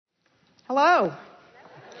Hello.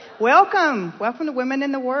 Welcome. Welcome to Women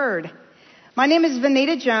in the Word. My name is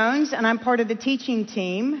Vanita Jones, and I'm part of the teaching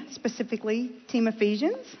team, specifically Team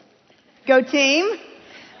Ephesians. Go team.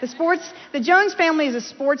 The Jones family is a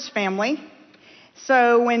sports family.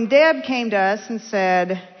 So when Deb came to us and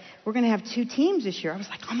said, we're going to have 2 teams this year, I was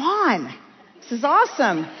like, come on. This is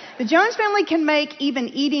awesome. The Jones family can make even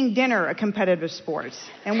eating dinner a competitive sport.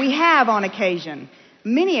 And we have on occasion.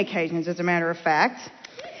 Many occasions, as a matter of fact.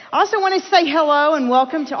 I also want to say hello and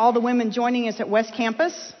welcome to all the women joining us at West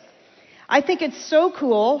Campus. I think it's so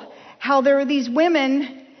cool how there are these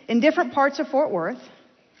women in different parts of Fort Worth,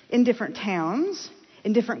 in different towns,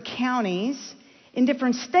 in different counties, in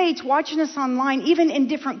different states, watching us online, even in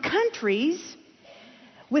different countries,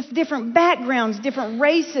 with different backgrounds, different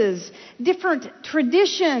races, different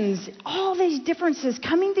traditions, all these differences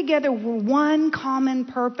coming together for one common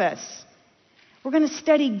purpose. We're going to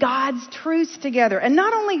study God's truths together. And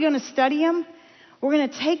not only going to study them, we're going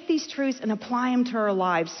to take these truths and apply them to our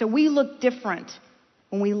lives so we look different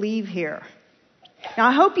when we leave here. Now,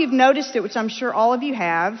 I hope you've noticed it, which I'm sure all of you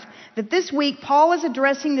have, that this week Paul is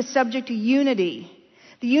addressing the subject of unity.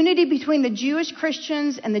 The unity between the Jewish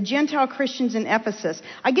Christians and the Gentile Christians in Ephesus.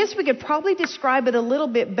 I guess we could probably describe it a little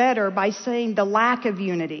bit better by saying the lack of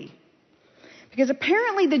unity. Because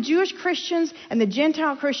apparently the Jewish Christians and the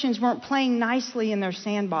Gentile Christians weren't playing nicely in their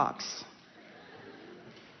sandbox.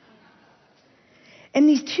 And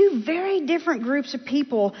these 2 very different groups of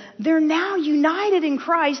people, they're now united in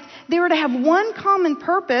Christ. They were to have one common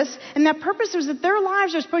purpose, and that purpose was that their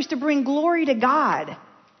lives are supposed to bring glory to God.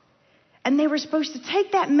 And they were supposed to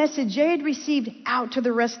take that message they had received out to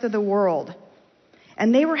the rest of the world.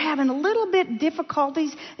 And they were having a little bit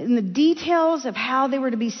difficulties in the details of how they were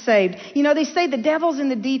to be saved. You know, they say the devil's in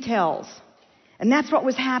the details. And that's what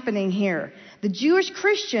was happening here. The Jewish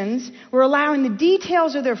Christians were allowing the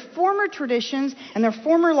details of their former traditions and their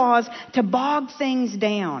former laws to bog things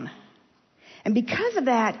down. And because of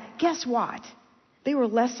that, guess what? They were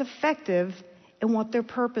less effective in what their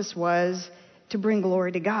purpose was to bring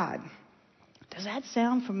glory to God. Does that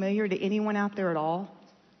sound familiar to anyone out there at all?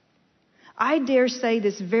 I dare say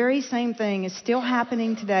this very same thing is still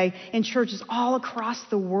happening today in churches all across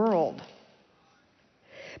the world.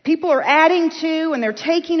 People are adding to and they're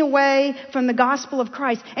taking away from the gospel of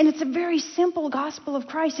Christ. And it's a very simple gospel of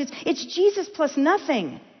Christ. It's Jesus plus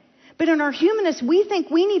nothing. But in our humanness, we think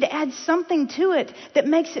we need to add something to it that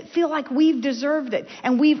makes it feel like we've deserved it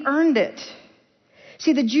and we've earned it.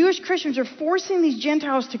 See, the Jewish Christians are forcing these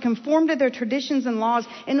Gentiles to conform to their traditions and laws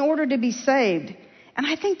in order to be saved. And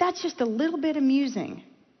I think that's just a little bit amusing.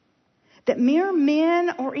 That mere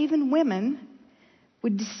men or even women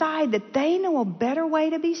would decide that they know a better way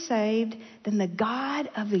to be saved than the God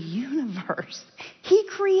of the universe. He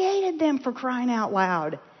created them, for crying out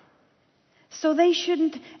loud. So they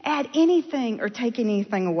shouldn't add anything or take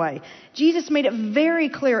anything away. Jesus made it very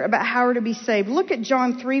clear about how we're to be saved. Look at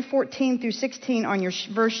John 3:14 through 16 on your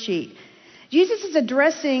verse sheet. Jesus is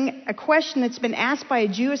addressing a question that's been asked by a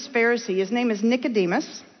Jewish Pharisee. His name is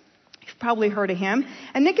Nicodemus. You've probably heard of him.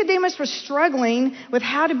 And Nicodemus was struggling with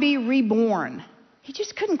how to be reborn. He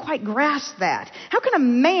just couldn't quite grasp that. How can a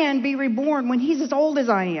man be reborn when he's as old as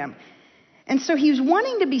I am? And so he was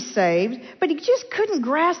wanting to be saved, but he just couldn't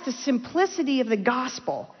grasp the simplicity of the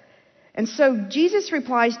gospel. And so Jesus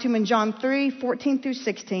replies to him in John 3:14 through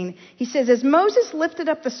 16. He says, as Moses lifted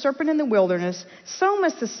up the serpent in the wilderness, so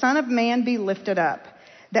must the Son of Man be lifted up,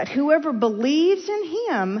 that whoever believes in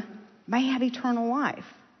him may have eternal life.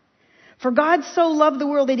 For God so loved the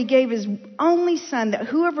world that he gave his only Son, that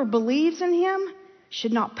whoever believes in him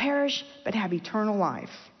should not perish but have eternal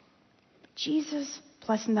life. Jesus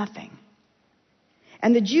plus nothing.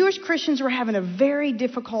 And the Jewish Christians were having a very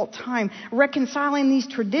difficult time reconciling these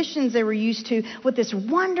traditions they were used to with this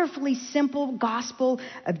wonderfully simple gospel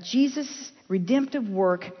of Jesus' redemptive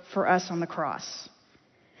work for us on the cross.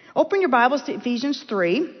 Open your Bibles to Ephesians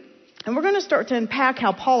 3, and we're going to start to unpack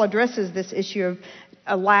how Paul addresses this issue of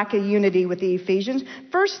a lack of unity with the Ephesians.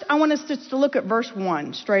 First, I want us to look at verse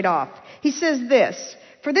 1 straight off. He says this,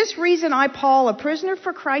 for this reason I, Paul, a prisoner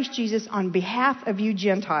for Christ Jesus, on behalf of you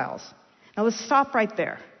Gentiles. Now let's stop right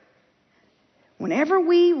there. Whenever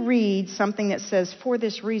we read something that says, for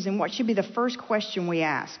this reason, what should be the first question we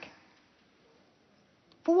ask?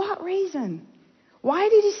 For what reason? Why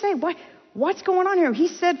did he say? What's going on here? He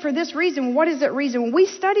said for this reason. What is that reason? We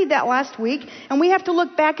studied that last week, and we have to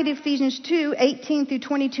look back at Ephesians 2:18 through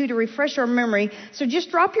 22 to refresh our memory. So just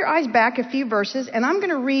drop your eyes back a few verses, and I'm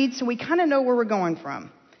going to read so we kind of know where we're going from.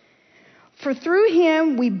 For through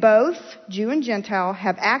him we both, Jew and Gentile,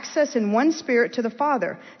 have access in one Spirit to the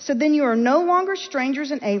Father. So then you are no longer strangers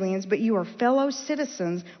and aliens, but you are fellow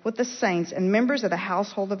citizens with the saints and members of the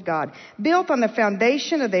household of God, built on the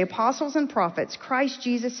foundation of the apostles and prophets, Christ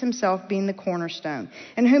Jesus himself being the cornerstone,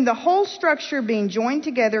 in whom the whole structure being joined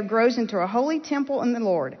together grows into a holy temple in the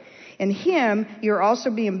Lord. In him you are also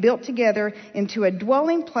being built together into a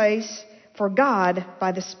dwelling place for God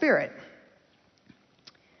by the Spirit.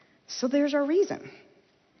 So there's our reason.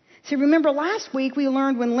 See, remember last week we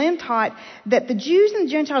learned when Lynn taught that the Jews and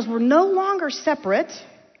the Gentiles were no longer separate,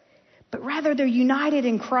 but rather they're united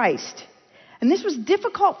in Christ. And this was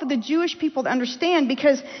difficult for the Jewish people to understand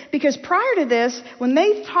because prior to this, when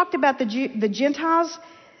they talked about the Gentiles,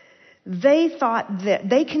 they thought that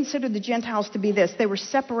they considered the Gentiles to be this. They were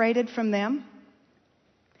separated from them.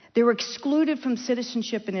 They were excluded from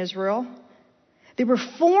citizenship in Israel. They were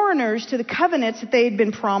foreigners to the covenants that they had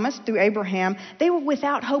been promised through Abraham. They were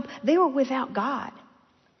without hope. They were without God.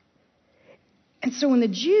 And so when the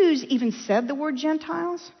Jews even said the word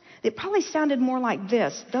Gentiles, it probably sounded more like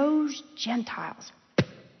this. Those Gentiles.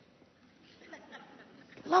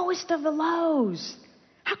 Lowest of the lows.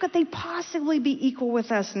 How could they possibly be equal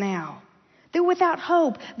with us now? They're without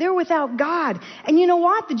hope. They're without God. And you know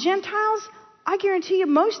what? The Gentiles, I guarantee you,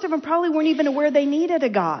 most of them probably weren't even aware they needed a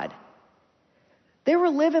God. They were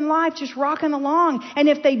living life just rocking along. And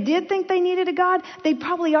if they did think they needed a God, they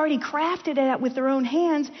probably already crafted it with their own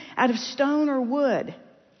hands out of stone or wood.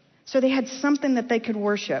 So they had something that they could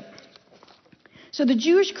worship. So the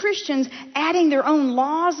Jewish Christians adding their own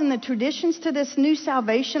laws and the traditions to this new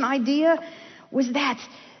salvation idea was that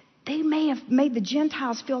they may have made the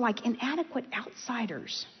Gentiles feel like inadequate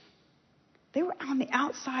outsiders. They were on the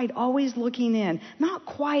outside, always looking in, not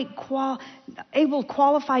quite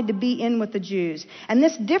qualified to be in with the Jews. And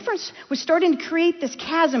this difference was starting to create this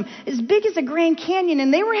chasm as big as the Grand Canyon,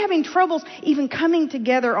 and they were having troubles even coming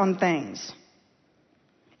together on things.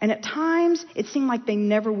 And at times, it seemed like they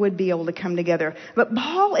never would be able to come together. But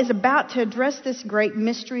Paul is about to address this great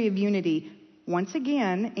mystery of unity once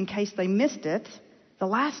again, in case they missed it, the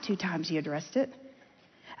last two times he addressed it.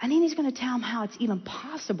 And then he's going to tell them how it's even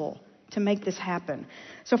possible to make this happen.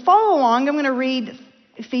 So follow along. I'm going to read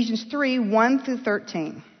Ephesians 3, 1 through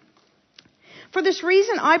 13. For this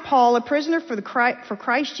reason, I, Paul, a prisoner for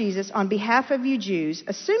Christ Jesus, on behalf of you Jews,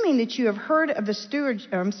 assuming that you have heard of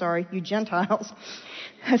the you Gentiles,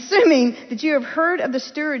 assuming that you have heard of the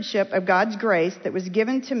stewardship of God's grace that was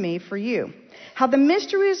given to me for you, how the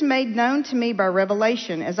mystery is made known to me by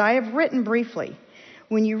revelation, as I have written briefly.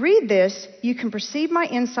 When you read this, you can perceive my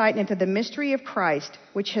insight into the mystery of Christ,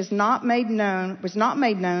 which was not made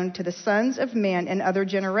known to the sons of men in other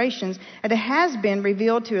generations, and it has been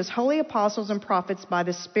revealed to his holy apostles and prophets by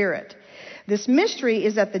the Spirit. This mystery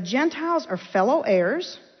is that the Gentiles are fellow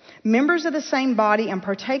heirs, members of the same body, and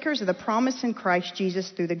partakers of the promise in Christ Jesus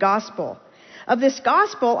through the gospel. Of this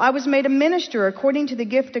gospel, I was made a minister according to the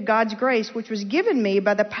gift of God's grace, which was given me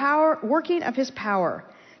by the working of his power.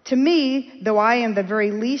 To me, though I am the very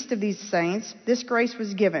least of these saints, this grace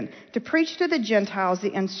was given, to preach to the Gentiles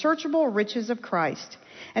the unsearchable riches of Christ,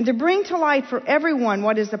 and to bring to light for everyone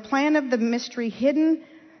what is the plan of the mystery hidden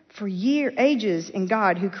for ages in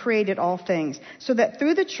God who created all things, so that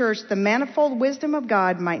through the church the manifold wisdom of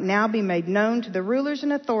God might now be made known to the rulers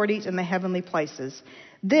and authorities in the heavenly places.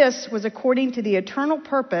 This was according to the eternal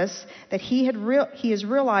purpose that he has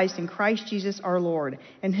realized in Christ Jesus our Lord,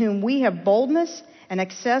 in whom we have boldness and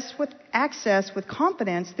access with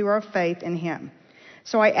confidence through our faith in him.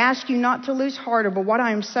 So I ask you not to lose heart over what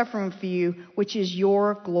I am suffering for you, which is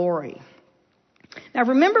your glory. Now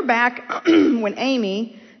remember back when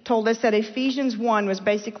Amy told us that Ephesians 1 was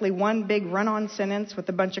basically one big run-on sentence with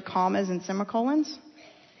a bunch of commas and semicolons?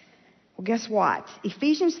 Well, guess what?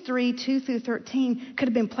 Ephesians 3, 2 through 13 could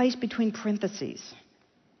have been placed between parentheses.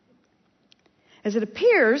 As it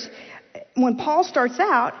appears, when Paul starts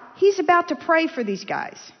out, he's about to pray for these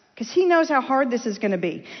guys because he knows how hard this is going to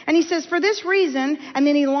be. And he says, for this reason, and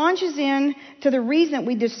then he launches in to the reason that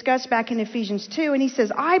we discussed back in Ephesians 2, and he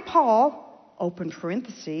says, I, Paul, open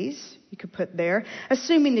parentheses, you could put there,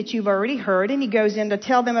 assuming that you've already heard, and he goes in to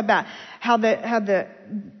tell them about how the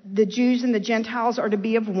Jews and the Gentiles are to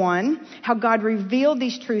be of one, how God revealed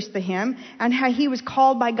these truths to him, and how he was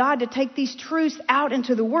called by God to take these truths out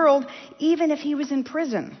into the world, even if he was in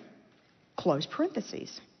prison. Close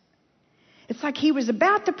parentheses. It's like he was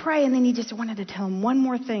about to pray, and then he just wanted to tell him one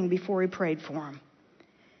more thing before he prayed for him.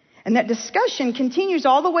 And that discussion continues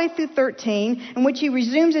all the way through 13, in which he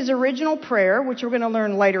resumes his original prayer, which we're going to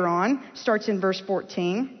learn later on, starts in verse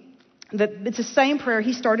 14. It's the same prayer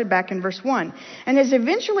he started back in verse 1. And as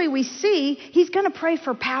eventually we see, he's going to pray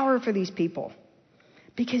for power for these people.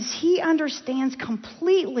 Because he understands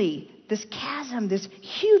completely this chasm, this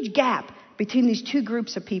huge gap between these two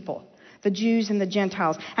groups of people, the Jews and the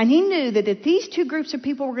Gentiles. And he knew that if these two groups of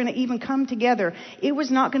people were going to even come together, it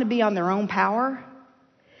was not going to be on their own power.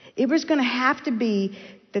 It was going to have to be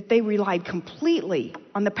that they relied completely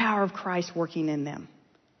on the power of Christ working in them.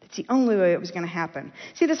 It's the only way it was going to happen.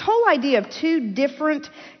 See, this whole idea of two different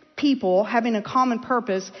people having a common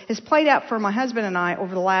purpose has played out for my husband and I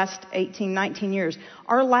over the last 18, 19 years.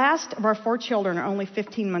 Our last of our 4 children are only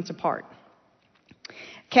 15 months apart.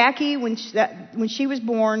 Khaki, when she was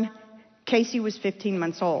born, Casey was 15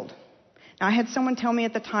 months old. Now, I had someone tell me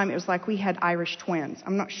at the time it was like we had Irish twins.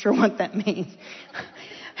 I'm not sure what that means.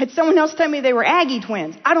 Had someone else tell me they were Aggie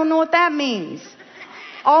twins. I don't know what that means.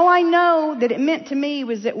 All I know that it meant to me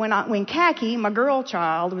was that when Khaki, my girl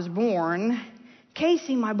child, was born,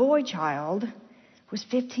 Casey, my boy child, was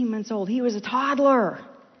 15 months old. He was a toddler.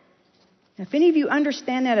 Now, if any of you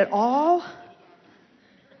understand that at all,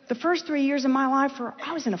 the first 3 years of my life,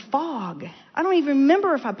 I was in a fog. I don't even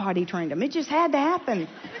remember if I potty trained him. It just had to happen.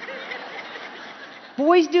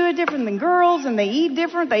 Boys do it different than girls, and they eat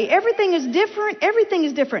different. Everything is different. Everything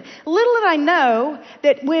is different. Little did I know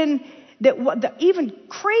that what the even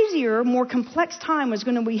crazier, more complex time was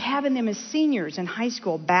going to be having them as seniors in high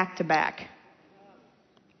school back to back.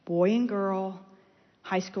 Boy and girl,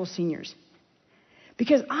 high school seniors.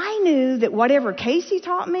 Because I knew that whatever Casey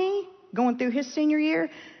taught me going through his senior year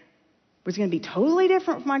was going to be totally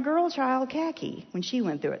different from my girl child, Khaki, when she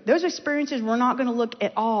went through it. Those experiences were not going to look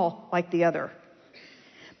at all like the other.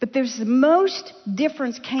 But there's the most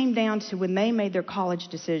difference came down to when they made their college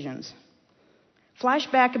decisions.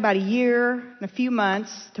 Flashback about a year and a few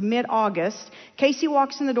months to mid-August. Casey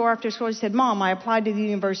walks in the door after school and said, "Mom, I applied to the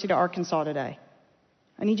University of Arkansas today."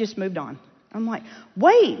 And he just moved on. I'm like,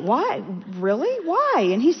 "Wait, why? Really? Why?"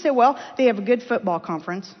 And he said, "Well, they have a good football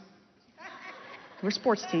conference. We're a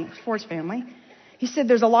sports family." He said,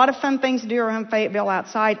 "There's a lot of fun things to do around Fayetteville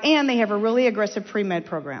outside, and they have a really aggressive pre-med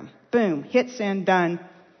program." Boom, hit send, done.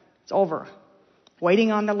 It's over.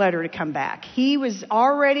 Waiting on the letter to come back. He was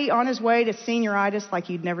already on his way to senioritis like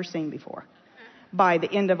you'd never seen before by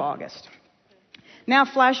the end of August. Now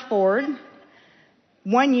flash forward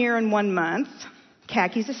 1 year and 1 month.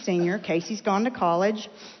 Khaki's a senior. Casey's gone to college.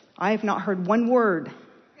 I have not heard one word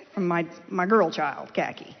from my girl child,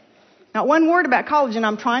 Khaki. Not one word about college, and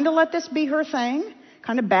I'm trying to let this be her thing,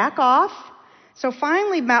 kind of back off. So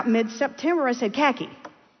finally, about mid-September, I said, "Khaki,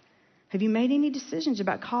 have you made any decisions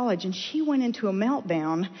about college?" And she went into a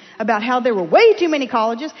meltdown about how there were way too many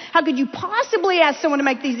colleges. How could you possibly ask someone to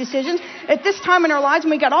make these decisions at this time in our lives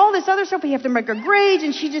when we got all this other stuff? We have to make our grades,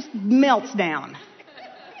 and she just melts down.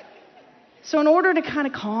 So in order to kind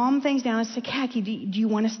of calm things down, I said, "Khaki, do you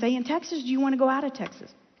want to stay in Texas? Do you want to go out of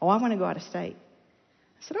Texas?" "Oh, I want to go out of state."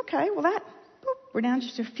 I said, "Okay, well we're down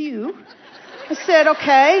just a few." I said,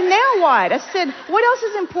 "Okay, now what?" I said, "What else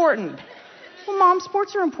is important?" "Well, Mom,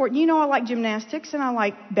 sports are important. You know I like gymnastics and I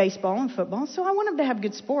like baseball and football, so I want them to have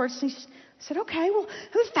good sports." And I said, "Okay, well,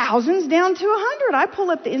 there's thousands down to 100. I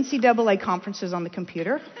pull up the NCAA conferences on the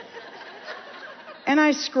computer. And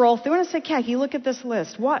I scroll through and I say, "Khaki, look at this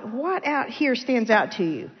list. What out here stands out to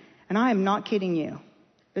you?" And I am not kidding you.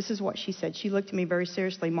 This is what she said. She looked at me very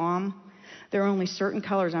seriously. "Mom, there are only certain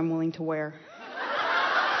colors I'm willing to wear."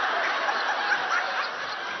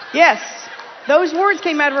 Yes, those words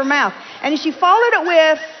came out of her mouth. And she followed it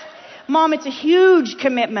with, "Mom, it's a huge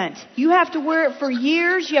commitment. You have to wear it for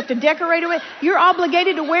years. You have to decorate it with. You're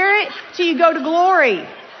obligated to wear it till you go to glory."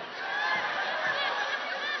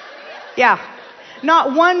 Yeah.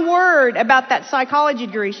 Not one word about that psychology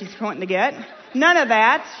degree she's wanting to get. None of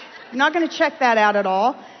that. Not going to check that out at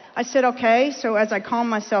all. I said, "Okay." So as I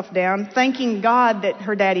calmed myself down, thanking God that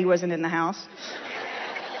her daddy wasn't in the house,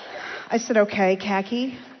 I said, "Okay,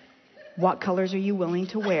 Khaki, what colors are you willing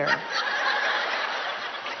to wear?"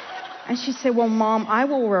 And she said, "Well, Mom, I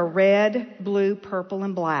will wear red, blue, purple,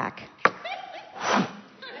 and black."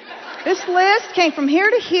 This list came from here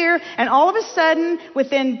to here, and all of a sudden,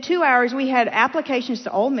 within 2 hours, we had applications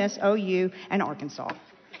to Ole Miss, OU, and Arkansas.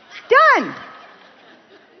 Done!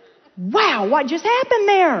 Wow, what just happened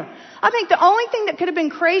there? I think the only thing that could have been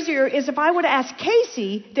crazier is if I would have asked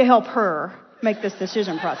Casey to help her make this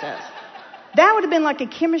decision process. That would have been like a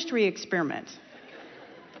chemistry experiment.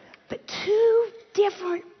 But two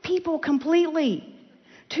different people completely.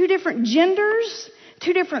 Two different genders.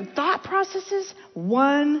 Two different thought processes,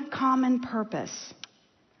 one common purpose.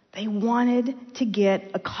 They wanted to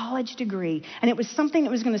get a college degree, and it was something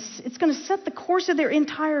that it's going to set the course of their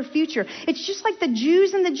entire future. It's just like the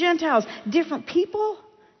Jews and the Gentiles, different people,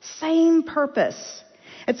 same purpose.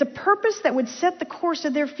 It's a purpose that would set the course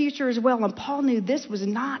of their future as well, and Paul knew this was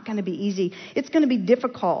not going to be easy. It's going to be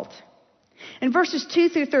difficult. In verses 2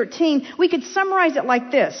 through 13, we could summarize it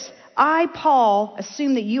like this. I, Paul,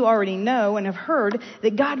 assume that you already know and have heard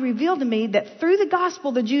that God revealed to me that through the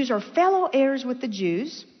gospel the Jews are fellow heirs with the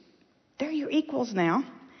Jews. They're your equals now.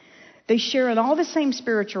 They share in all the same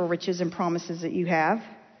spiritual riches and promises that you have.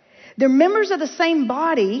 They're members of the same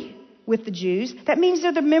body with the Jews. That means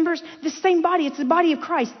they're the members, the same body. It's the body of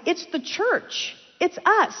Christ. It's the church. It's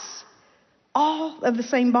us. All of the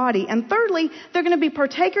same body. And thirdly, they're going to be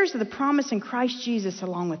partakers of the promise in Christ Jesus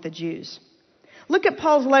along with the Jews. Look at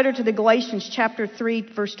Paul's letter to the Galatians chapter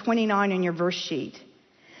 3, verse 29 in your verse sheet.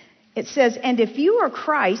 It says, and if you are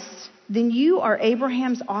Christ's, then you are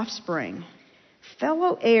Abraham's offspring,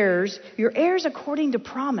 fellow heirs, your heirs according to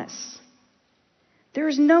promise. There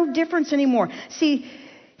is no difference anymore. See,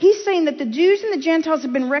 he's saying that the Jews and the Gentiles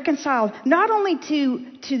have been reconciled not only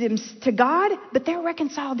to God, but they're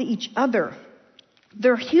reconciled to each other.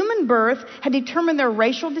 Their human birth had determined their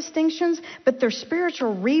racial distinctions, but their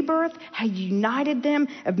spiritual rebirth had united them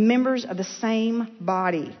as members of the same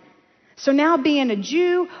body. So now being a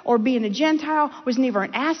Jew or being a Gentile was neither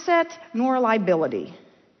an asset nor a liability,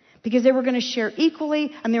 because they were going to share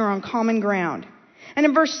equally and they were on common ground. And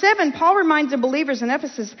in verse 7, Paul reminds the believers in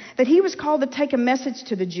Ephesus that he was called to take a message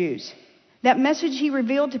to the Jews. That message he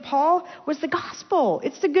revealed to Paul was the gospel.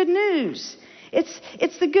 It's the good news.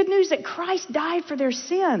 It's the good news that Christ died for their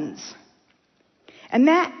sins. And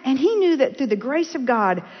he knew that through the grace of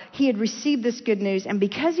God, he had received this good news. And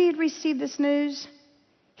because he had received this news,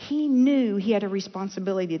 he knew he had a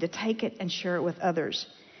responsibility to take it and share it with others.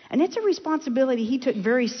 And it's a responsibility he took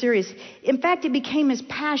very serious. In fact, it became his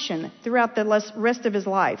passion throughout the rest of his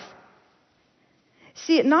life.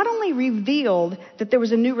 See, it not only revealed that there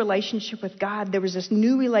was a new relationship with God, there was this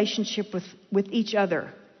new relationship with each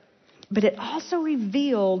other, but it also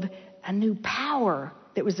revealed a new power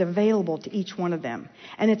that was available to each one of them.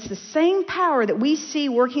 And it's the same power that we see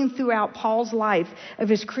working throughout Paul's life of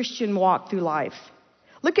his Christian walk through life.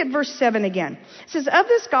 Look at verse 7 again. It says, of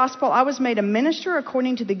this gospel I was made a minister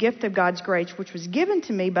according to the gift of God's grace, which was given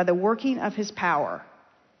to me by the working of his power.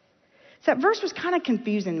 So that verse was kind of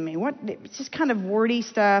confusing to me. It's just kind of wordy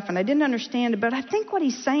stuff, and I didn't understand it. But I think what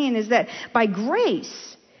he's saying is that by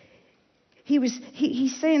grace,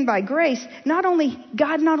 he's saying by grace,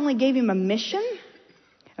 God not only gave him a mission,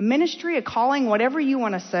 a ministry, a calling, whatever you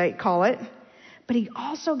want to call it, but he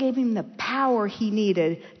also gave him the power he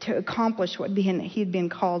needed to accomplish what he had been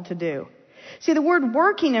called to do. See, the word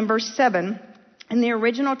working in verse 7 in the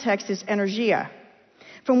original text is energia,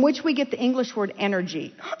 from which we get the English word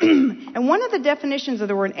energy. And one of the definitions of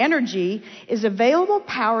the word energy is available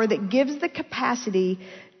power that gives the capacity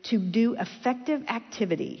to do effective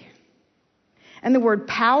activity. And the word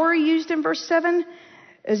power used in verse 7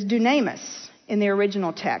 is dunamis in the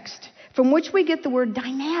original text, from which we get the word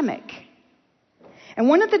dynamic. And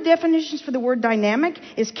one of the definitions for the word dynamic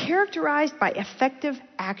is characterized by effective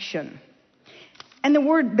action. And the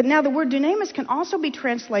word dunamis can also be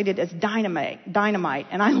translated as dynamite.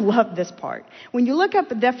 And I love this part. When you look up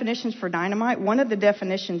the definitions for dynamite, one of the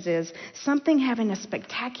definitions is something having a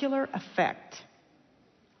spectacular effect.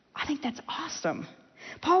 I think that's awesome.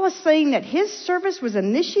 Paul is saying that his service was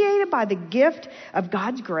initiated by the gift of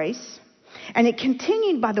God's grace, and it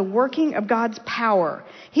continued by the working of God's power.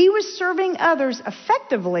 He was serving others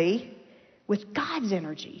effectively with God's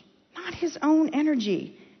energy, not his own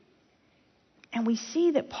energy. And we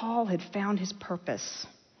see that Paul had found his purpose.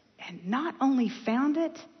 And not only found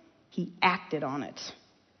it, he acted on it.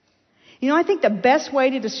 You know, I think the best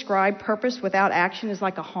way to describe purpose without action is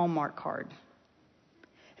like a Hallmark card.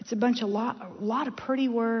 It's a lot of pretty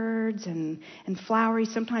words and flowery,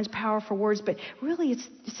 sometimes powerful words, but really it's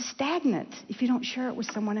stagnant if you don't share it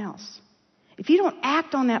with someone else. If you don't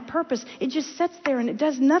act on that purpose, it just sits there and it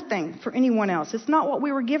does nothing for anyone else. It's not what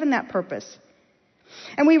we were given that purpose.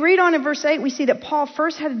 And we read on in verse 8, we see that Paul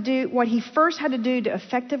first had to do what he first had to do to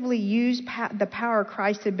effectively use the power of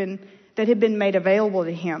Christ that had been made available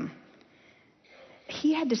to him.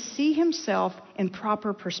 He had to see himself in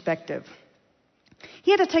proper perspective.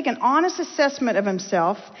 He had to take an honest assessment of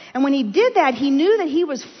himself. And when he did that, he knew that he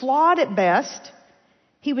was flawed at best.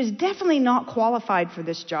 He was definitely not qualified for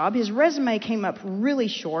this job. His resume came up really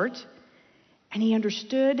short. And he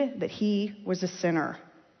understood that he was a sinner.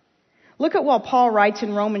 Look at what Paul writes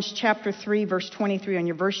in Romans chapter 3, verse 23 on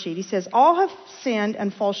your verse sheet. He says, all have sinned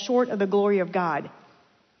and fall short of the glory of God.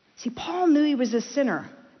 See, Paul knew he was a sinner,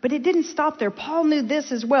 but it didn't stop there. Paul knew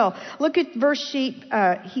this as well. Look at Romans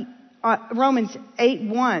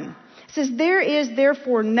 8:1. It says, there is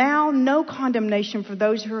therefore now no condemnation for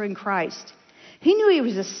those who are in Christ. He knew he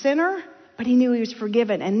was a sinner, but he knew he was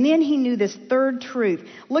forgiven. And then he knew this third truth.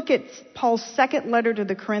 Look at Paul's second letter to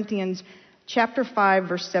the Corinthians, chapter 5,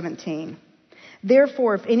 verse 17.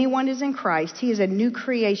 Therefore, if anyone is in Christ, he is a new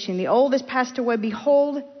creation. The old has passed away.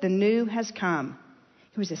 Behold, the new has come.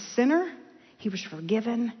 He was a sinner, he was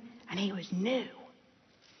forgiven, and he was new.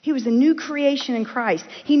 He was a new creation in Christ.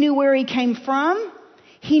 He knew where he came from,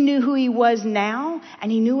 he knew who he was now,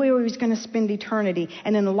 and he knew where he was going to spend eternity.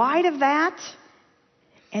 And in light of that,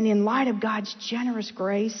 and in light of God's generous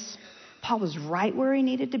grace, Paul was right where he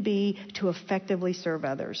needed to be to effectively serve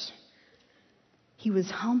others. He was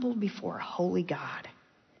humbled before a holy God.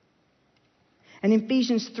 And in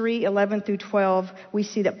Ephesians 3:11 through 12, we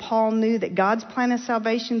see that Paul knew that God's plan of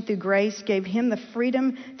salvation through grace gave him the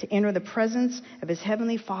freedom to enter the presence of his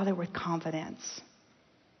heavenly Father with confidence.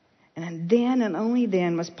 And then and only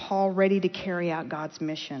then was Paul ready to carry out God's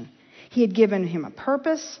mission. He had given him a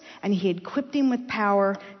purpose, and he had equipped him with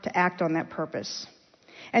power to act on that purpose.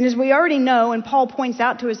 And as we already know, and Paul points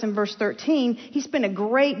out to us in verse 13, he spent a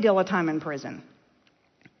great deal of time in prison.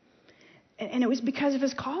 And it was because of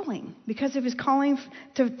his calling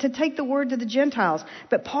to take the word to the Gentiles.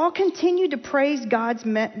 But Paul continued to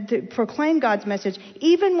proclaim God's message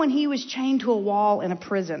even when he was chained to a wall in a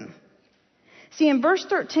prison. See, in verse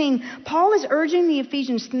 13, Paul is urging the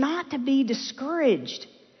Ephesians not to be discouraged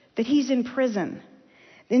that he's in prison.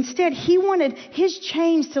 Instead, he wanted his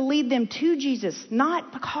chains to lead them to Jesus,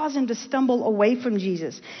 not cause him to stumble away from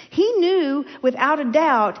Jesus. He knew without a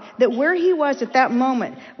doubt that where he was at that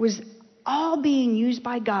moment was all being used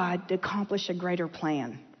by God to accomplish a greater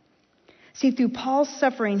plan. See, through Paul's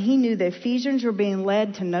suffering, he knew the Ephesians were being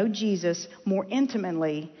led to know Jesus more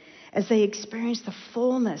intimately as they experienced the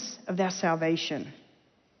fullness of that salvation.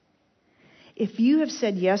 If you have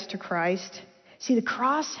said yes to Christ, see, the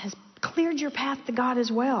cross has cleared your path to God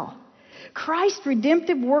as well. Christ's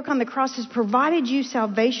redemptive work on the cross has provided you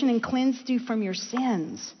salvation and cleansed you from your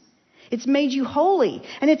sins. It's made you holy,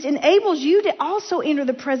 and it enables you to also enter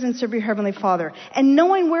the presence of your Heavenly Father. And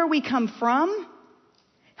knowing where we come from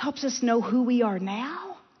helps us know who we are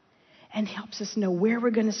now and helps us know where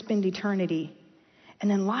we're going to spend eternity.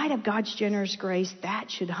 And in light of God's generous grace,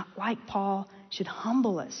 that should, like Paul, should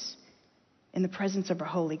humble us in the presence of our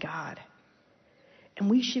holy God. And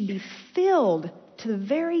we should be filled to the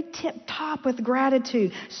very tip top with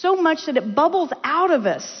gratitude, so much that it bubbles out of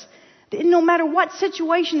us. No matter what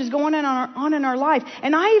situation is going on in our life.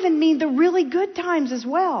 And I even mean the really good times as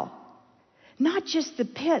well. Not just the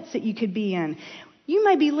pits that you could be in. You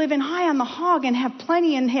may be living high on the hog and have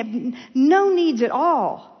plenty and have no needs at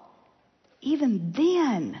all. Even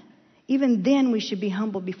then we should be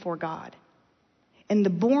humble before God. In the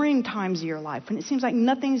boring times of your life, when it seems like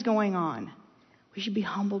nothing's going on, we should be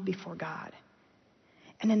humbled before God.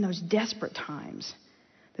 And in those desperate times,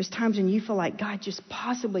 there's times when you feel like God just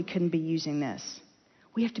possibly couldn't be using this.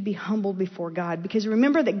 We have to be humbled before God, because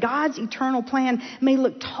remember that God's eternal plan may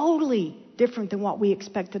look totally different than what we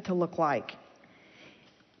expect it to look like.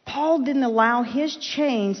 Paul didn't allow his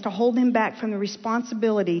chains to hold him back from the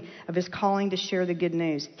responsibility of his calling to share the good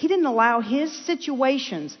news. He didn't allow his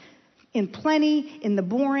situations in plenty, in the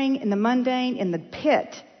boring, in the mundane, in the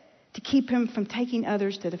pit to keep him from taking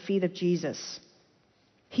others to the feet of Jesus.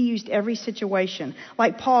 He used every situation.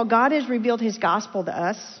 Like Paul, God has revealed his gospel to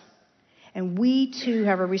us, and we too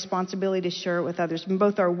have a responsibility to share it with others in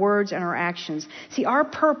both our words and our actions. See, our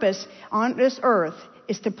purpose on this earth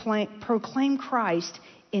is to proclaim Christ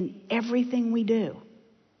in everything we do.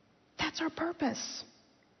 That's our purpose.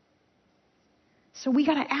 So we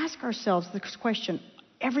got to ask ourselves this question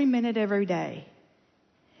every minute, every day.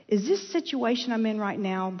 Is this situation I'm in right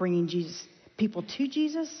now bringing people to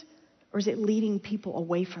Jesus? Or is it leading people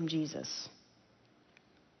away from Jesus?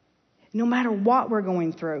 No matter what we're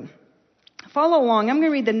going through. Follow along. I'm going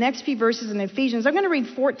to read the next few verses in Ephesians. I'm going to read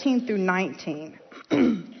 14 through 19.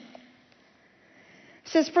 It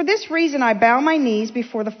says, for this reason I bow my knees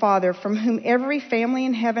before the Father, from whom every family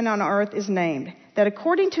in heaven and on earth is named, that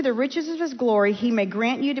according to the riches of his glory he may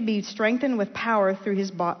grant you to be strengthened with power through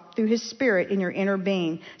his Spirit in your inner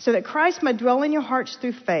being, so that Christ may dwell in your hearts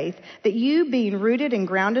through faith, that you, being rooted and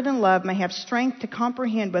grounded in love, may have strength to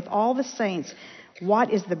comprehend with all the saints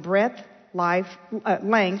what is the breadth,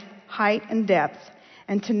 length, height, and depth,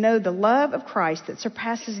 and to know the love of Christ that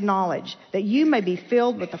surpasses knowledge, that you may be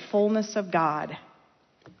filled with the fullness of God.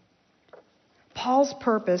 Paul's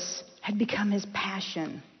purpose had become his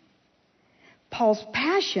passion. Paul's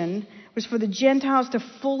passion was for the Gentiles to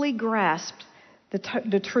fully grasp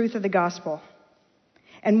the truth of the gospel.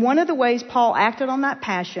 And one of the ways Paul acted on that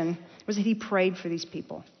passion was that he prayed for these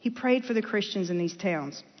people. He prayed for the Christians in these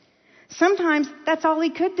towns. Sometimes that's all he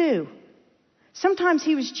could do. Sometimes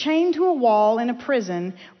he was chained to a wall in a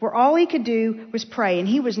prison where all he could do was pray, and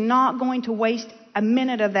he was not going to waste a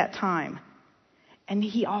minute of that time. And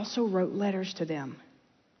he also wrote letters to them.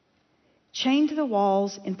 Chained to the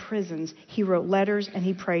walls in prisons, he wrote letters and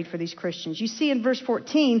he prayed for these Christians. You see in verse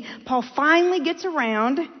 14, Paul finally gets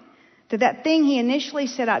around to that thing he initially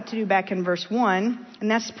set out to do back in verse 1, and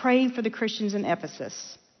that's praying for the Christians in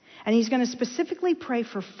Ephesus. And he's going to specifically pray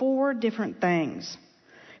for 4 different things.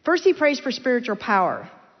 First, he prays for spiritual power.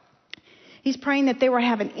 He's praying that they will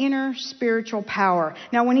have an inner spiritual power.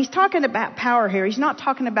 Now, when he's talking about power here, he's not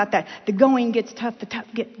talking about that the going gets tough, the tough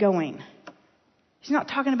get going. He's not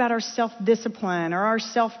talking about our self-discipline or our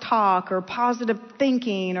self-talk or positive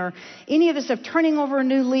thinking or any of this stuff, turning over a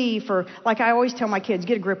new leaf, or like I always tell my kids,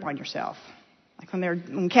 get a grip on yourself. Like when they're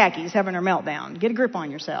in khakis having their meltdown, get a grip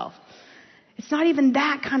on yourself. It's not even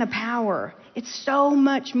that kind of power. It's so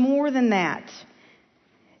much more than that.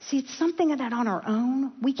 See, it's something that on our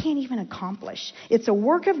own we can't even accomplish. It's a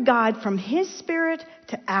work of God from His Spirit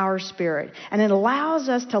to our spirit. And it allows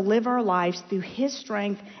us to live our lives through His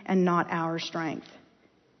strength and not our strength.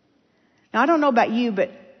 Now, I don't know about you, but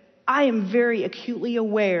I am very acutely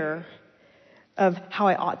aware of how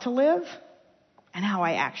I ought to live and how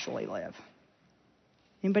I actually live.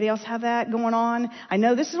 Anybody else have that going on? I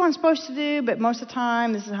know this is what I'm supposed to do, but most of the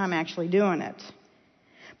time, this is how I'm actually doing it.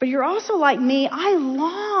 But you're also like me. I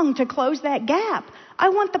long to close that gap. I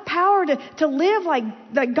want the power to live like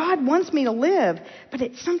that God wants me to live. But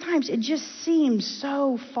sometimes it just seems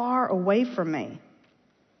so far away from me.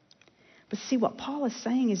 But see, what Paul is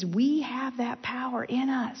saying is we have that power in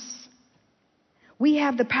us. We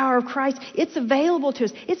have the power of Christ. It's available to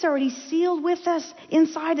us. It's already sealed with us,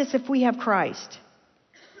 inside us, if we have Christ.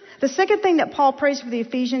 The second thing that Paul prays for the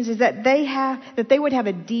Ephesians is that they would have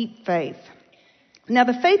a deep faith. Now,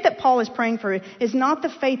 the faith that Paul is praying for is not the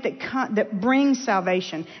faith that brings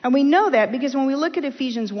salvation. And we know that because when we look at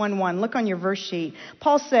Ephesians 1:1, look on your verse sheet.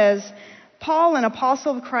 Paul says, Paul, an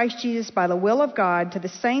apostle of Christ Jesus by the will of God, to the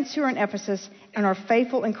saints who are in Ephesus and are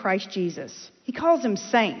faithful in Christ Jesus. He calls them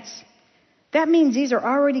saints. That means these are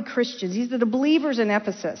already Christians. These are the believers in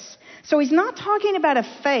Ephesus. So he's not talking about a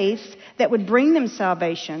faith that would bring them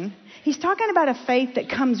salvation. He's talking about a faith that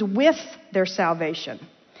comes with their salvation.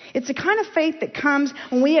 It's the kind of faith that comes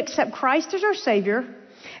when we accept Christ as our Savior,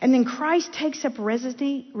 and then Christ takes up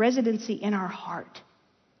residency in our heart.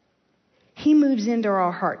 He moves into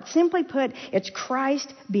our heart. Simply put, it's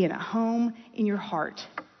Christ being at home in your heart.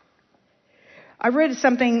 I read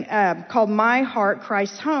something called My Heart,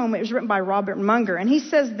 Christ's Home. It was written by Robert Munger, and he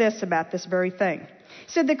says this about this very thing.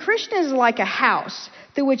 He said, the Christian is like a house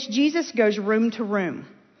through which Jesus goes room to room.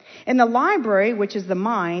 In the library, which is the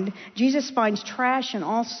mind, Jesus finds trash and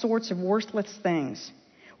all sorts of worthless things,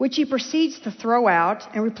 which he proceeds to throw out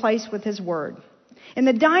and replace with his word. In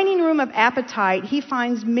the dining room of appetite, he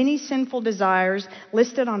finds many sinful desires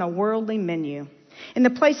listed on a worldly menu. In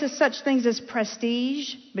the place of such things as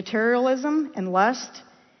prestige, materialism, and lust,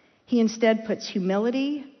 he instead puts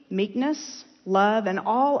humility, meekness, love, and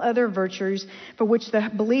all other virtues for which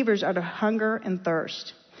the believers are to hunger and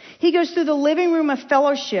thirst. He goes through the living room of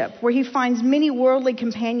fellowship, where he finds many worldly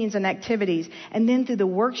companions and activities, and then through the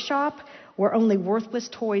workshop, where only worthless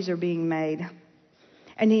toys are being made,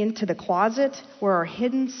 and into the closet, where our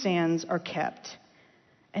hidden sins are kept,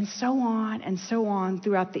 and so on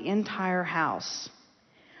throughout the entire house.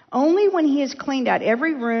 Only when he has cleaned out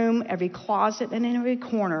every room, every closet, and every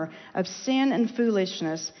corner of sin and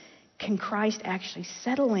foolishness can Christ actually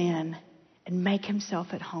settle in and make himself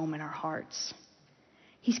at home in our hearts.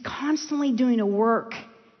 He's constantly doing a work,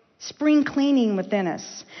 spring cleaning within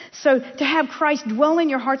us. So to have Christ dwell in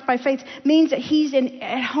your hearts by faith means that he's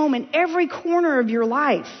at home in every corner of your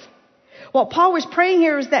life. What Paul was praying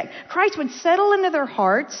here is that Christ would settle into their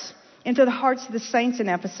hearts, into the hearts of the saints in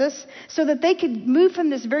Ephesus, so that they could move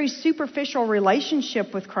from this very superficial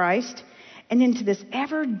relationship with Christ and into this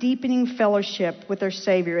ever-deepening fellowship with their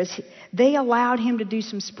Savior as they allowed him to do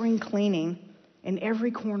some spring cleaning in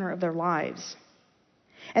every corner of their lives.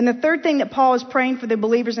 And the third thing that Paul is praying for the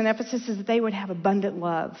believers in Ephesus is that they would have abundant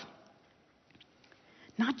love.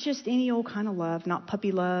 Not just any old kind of love, not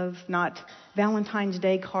puppy love, not Valentine's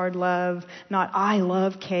Day card love, not I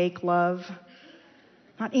love cake love,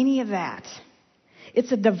 not any of that.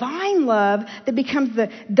 It's a divine love that becomes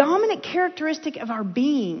the dominant characteristic of our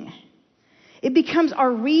being. It becomes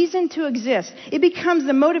our reason to exist. It becomes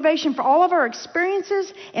the motivation for all of our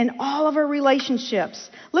experiences and all of our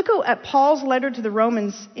relationships. Look at Paul's letter to the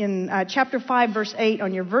Romans in chapter 5, verse 8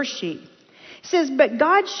 on your verse sheet. It says, "But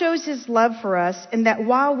God shows his love for us in that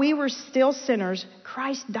while we were still sinners,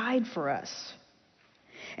 Christ died for us."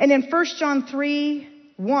 And in 1 John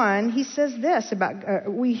 3:1, he says this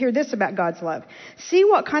about, we hear this about God's love. "See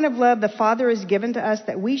what kind of love the Father has given to us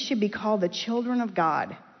that we should be called the children of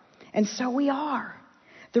God. And so we are.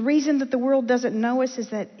 The reason that the world doesn't know us is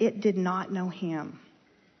that it did not know him."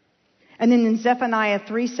 And then in Zephaniah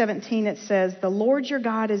 3:17 it says, "The Lord your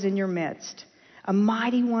God is in your midst, a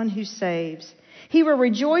mighty one who saves. He will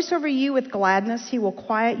rejoice over you with gladness. He will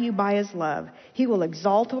quiet you by his love. He will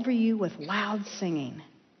exalt over you with loud singing."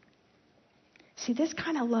 See, this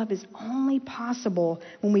kind of love is only possible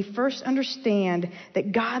when we first understand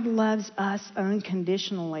that God loves us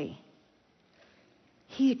unconditionally.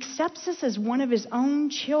 He accepts us as one of his own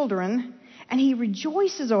children, and he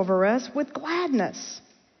rejoices over us with gladness.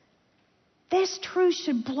 This truth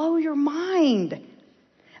should blow your mind.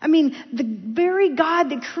 I mean, the very God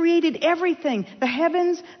that created everything, the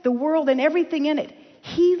heavens, the world, and everything in it,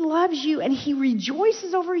 he loves you and he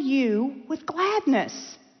rejoices over you with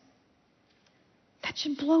gladness. That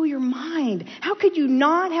should blow your mind. How could you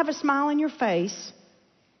not have a smile on your face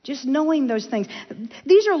just knowing those things?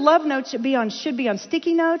 These are love notes that should be on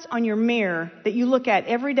sticky notes on your mirror that you look at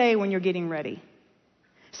every day when you're getting ready.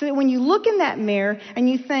 So that when you look in that mirror and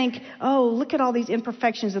you think, oh, look at all these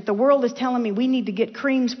imperfections that the world is telling me we need to get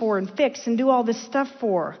creams for and fix and do all this stuff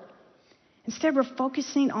for. Instead, we're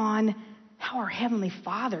focusing on how our Heavenly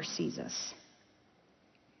Father sees us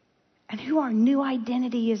and who our new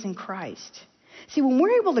identity is in Christ. See, when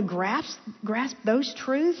we're able to grasp those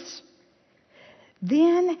truths,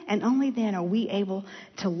 then and only then are we able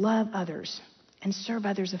to love others and serve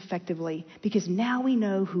others effectively, because now we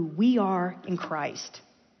know who we are in Christ.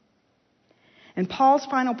 And Paul's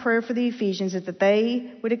final prayer for the Ephesians is that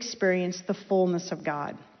they would experience the fullness of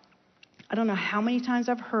God. I don't know how many times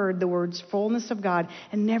I've heard the words fullness of God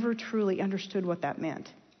and never truly understood what that meant.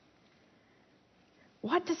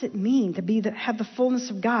 What does it mean to have the fullness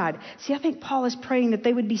of God? See, I think Paul is praying that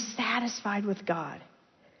they would be satisfied with God.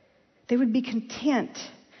 They would be content.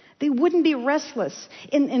 They wouldn't be restless.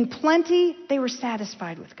 In plenty, they were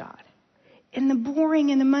satisfied with God. In the boring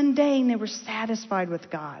and the mundane, they were satisfied with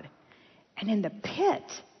God. And in the pit,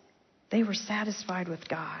 they were satisfied with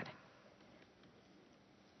God.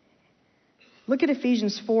 Look at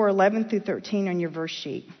Ephesians 4:11 through 13 on your verse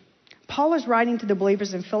sheet. Paul is writing to the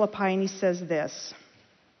believers in Philippi, and he says this: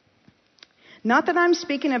 "Not that I'm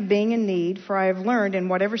speaking of being in need, for I have learned in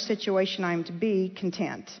whatever situation I am to be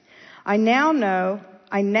content. I know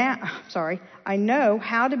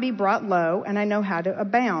how to be brought low, and I know how to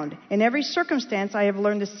abound. In every circumstance, I have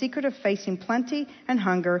learned the secret of facing plenty and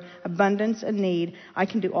hunger, abundance and need. I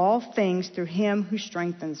can do all things through him who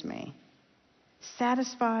strengthens me."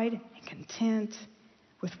 Satisfied and content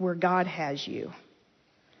with where God has you.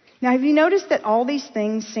 Now, have you noticed that all these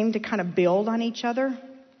things seem to kind of build on each other?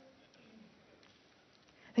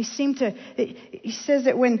 He says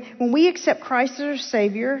that when we accept Christ as our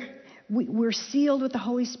Savior, we're sealed with the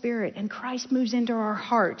Holy Spirit, and Christ moves into our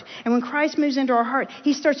heart. And when Christ moves into our heart,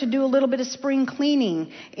 he starts to do a little bit of spring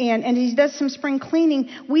cleaning. And he does some spring cleaning,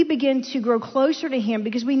 we begin to grow closer to him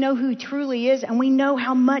because we know who he truly is, and we know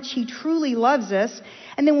how much he truly loves us.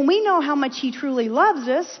 And then when we know how much he truly loves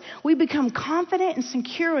us, we become confident and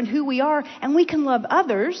secure in who we are, and we can love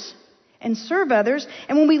others and serve others.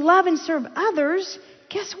 And when we love and serve others,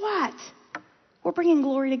 guess what? We're bringing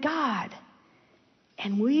glory to God.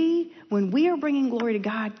 And when we are bringing glory to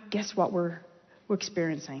God, guess what we're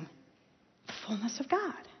experiencing? The fullness of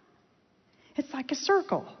God. It's like a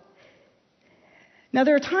circle. Now,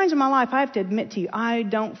 there are times in my life, I have to admit to you, I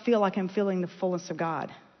don't feel like I'm feeling the fullness of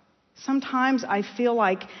God. Sometimes I feel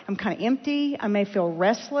like I'm kind of empty. I may feel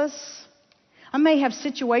restless. I may have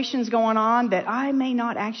situations going on that I may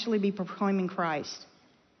not actually be proclaiming Christ.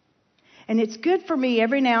 And it's good for me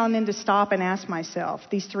every now and then to stop and ask myself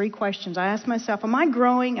these three questions. I ask myself, am I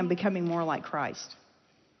growing and becoming more like Christ?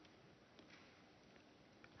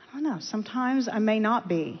 I don't know. Sometimes I may not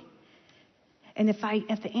be. And if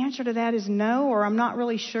the answer to that is no, or I'm not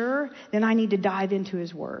really sure, then I need to dive into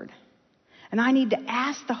his word. And I need to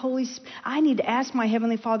ask my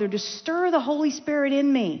Heavenly Father to stir the Holy Spirit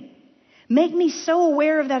in me. Make me so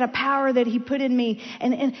aware of that power that he put in me,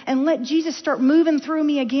 and let Jesus start moving through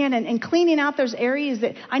me again and cleaning out those areas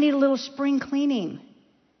that I need a little spring cleaning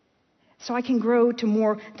so I can grow to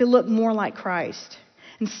look more like Christ.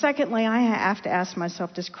 And secondly, I have to ask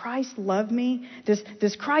myself, does Christ love me?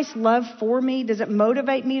 Does Christ's love for me, does it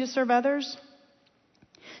motivate me to serve others?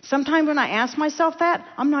 Sometimes when I ask myself that,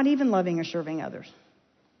 I'm not even loving or serving others.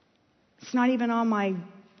 It's not even on my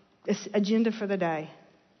agenda for the day.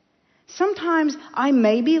 Sometimes I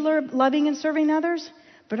may be loving and serving others,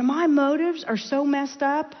 but my motives are so messed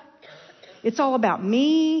up. It's all about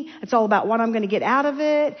me. It's all about what I'm going to get out of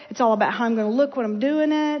it. It's all about how I'm going to look when I'm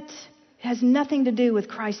doing it. It has nothing to do with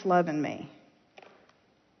Christ's love in me.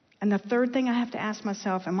 And the third thing I have to ask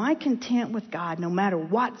myself, am I content with God no matter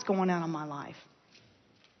what's going on in my life?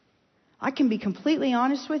 I can be completely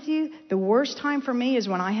honest with you. The worst time for me is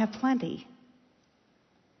when I have plenty.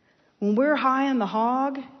 When we're high on the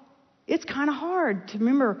hog, it's kind of hard to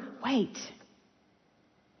remember, wait,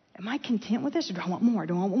 am I content with this? Or do I want more?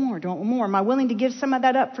 Do I want more? Do I want more? Am I willing to give some of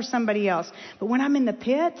that up for somebody else? But when I'm in the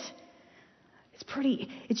pit,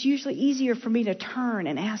 it's usually easier for me to turn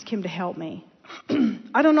and ask Him to help me.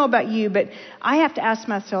 I don't know about you, but I have to ask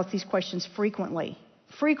myself these questions frequently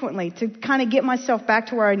to kind of get myself back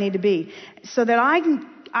to where I need to be so that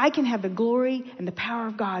I can have the glory and the power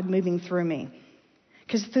of God moving through me.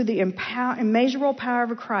 Because through the immeasurable power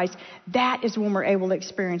of Christ, that is when we're able to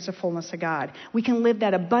experience the fullness of God. We can live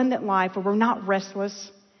that abundant life where we're not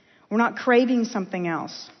restless. We're not craving something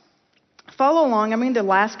else. Follow along. I'm in the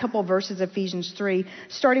last couple of verses of Ephesians 3,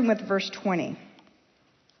 starting with verse 20.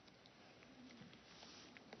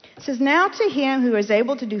 It says, now to Him who is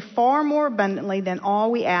able to do far more abundantly than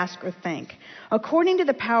all we ask or think, according to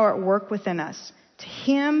the power at work within us, to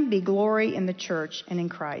Him be glory in the church and in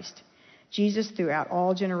Christ Jesus throughout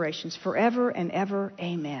all generations, forever and ever.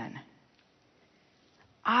 Amen.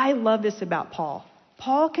 I love this about Paul.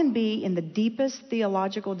 Paul can be in the deepest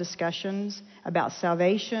theological discussions about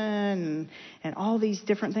salvation and all these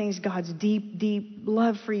different things, God's deep, deep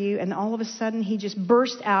love for you, and all of a sudden he just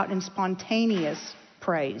bursts out in spontaneous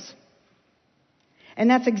praise. And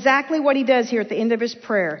that's exactly what he does here at the end of his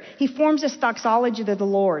prayer. He forms this doxology to the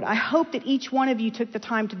Lord. I hope that each one of you took the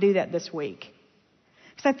time to do that this week.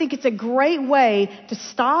 Because I think it's a great way to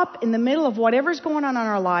stop in the middle of whatever's going on in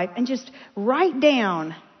our life and just write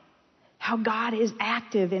down how God is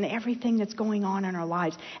active in everything that's going on in our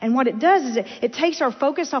lives. And what it does is it takes our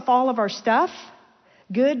focus off all of our stuff,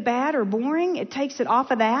 good, bad, or boring. It takes it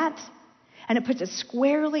off of that. And it puts it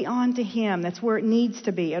squarely onto Him. That's where it needs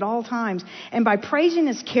to be at all times. And by praising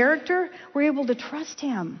His character, we're able to trust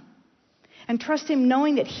Him. And trust Him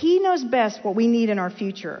knowing that He knows best what we need in our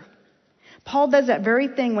future. Paul does that very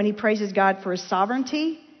thing when he praises God for His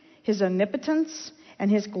sovereignty, His omnipotence, and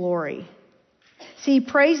His glory. See, he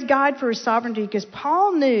praised God for His sovereignty because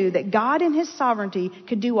Paul knew that God in His sovereignty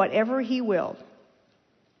could do whatever He willed.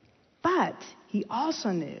 But he also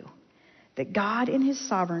knew that God in His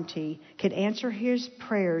sovereignty could answer His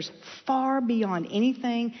prayers far beyond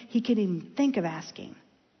anything he could even think of asking.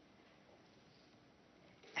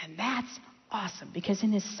 And that's awesome because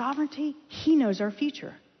in His sovereignty, He knows our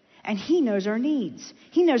future. And He knows our needs.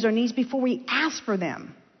 He knows our needs before we ask for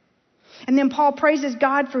them. And then Paul praises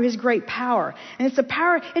God for His great power. And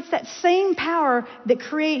it's that same power that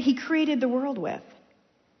He created the world with.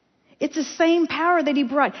 It's the same power that He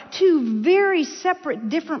brought two very separate,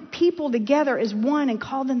 different people together as one and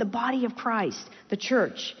called them the body of Christ, the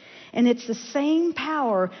church. And it's the same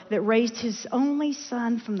power that raised His only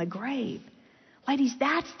Son from the grave. Ladies,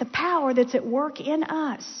 that's the power that's at work in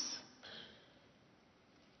us.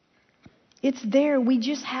 It's there. We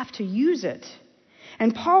just have to use it.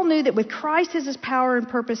 And Paul knew that with Christ as his power and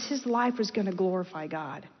purpose, his life was going to glorify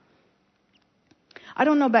God. I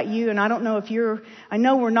don't know about you, and I don't know if I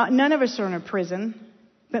know none of us are in a prison,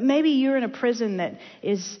 but maybe you're in a prison that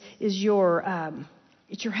is your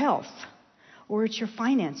health, or it's your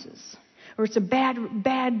finances, or it's a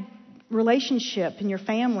bad relationship in your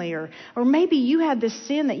family, or maybe you have this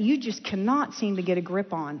sin that you just cannot seem to get a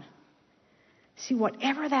grip on. See,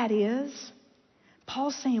 whatever that is,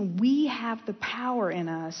 Paul's saying we have the power in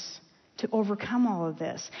us to overcome all of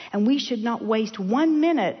this. And we should not waste 1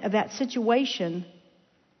 minute of that situation.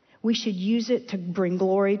 We should use it to bring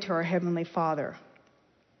glory to our Heavenly Father.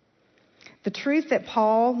 The truth that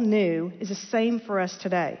Paul knew is the same for us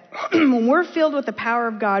today. When we're filled with the power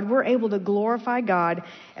of God, we're able to glorify God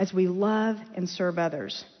as we love and serve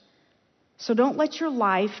others. So don't let your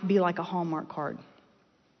life be like a Hallmark card.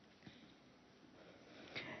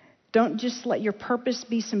 Don't just let your purpose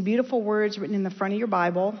be some beautiful words written in the front of your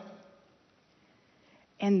Bible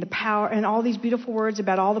and the power and all these beautiful words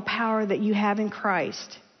about all the power that you have in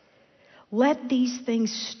Christ. Let these things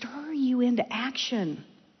stir you into action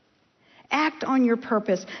Act on your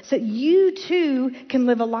purpose so that you too can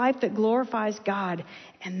live a life that glorifies God.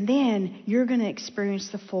 And then you're going to experience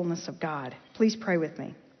the fullness of God. Please pray with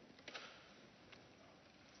me.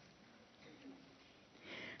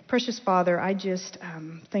 Precious Father, I just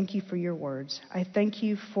thank you for your words. I thank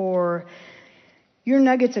you for your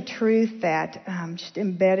nuggets of truth that just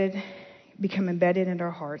become embedded in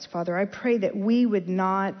our hearts. Father, I pray that we would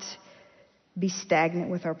not be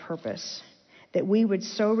stagnant with our purpose, that we would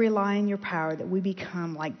so rely on your power that we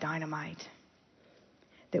become like dynamite,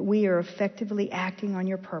 that we are effectively acting on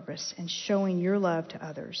your purpose and showing your love to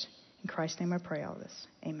others. In Christ's name I pray all this.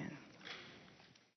 Amen.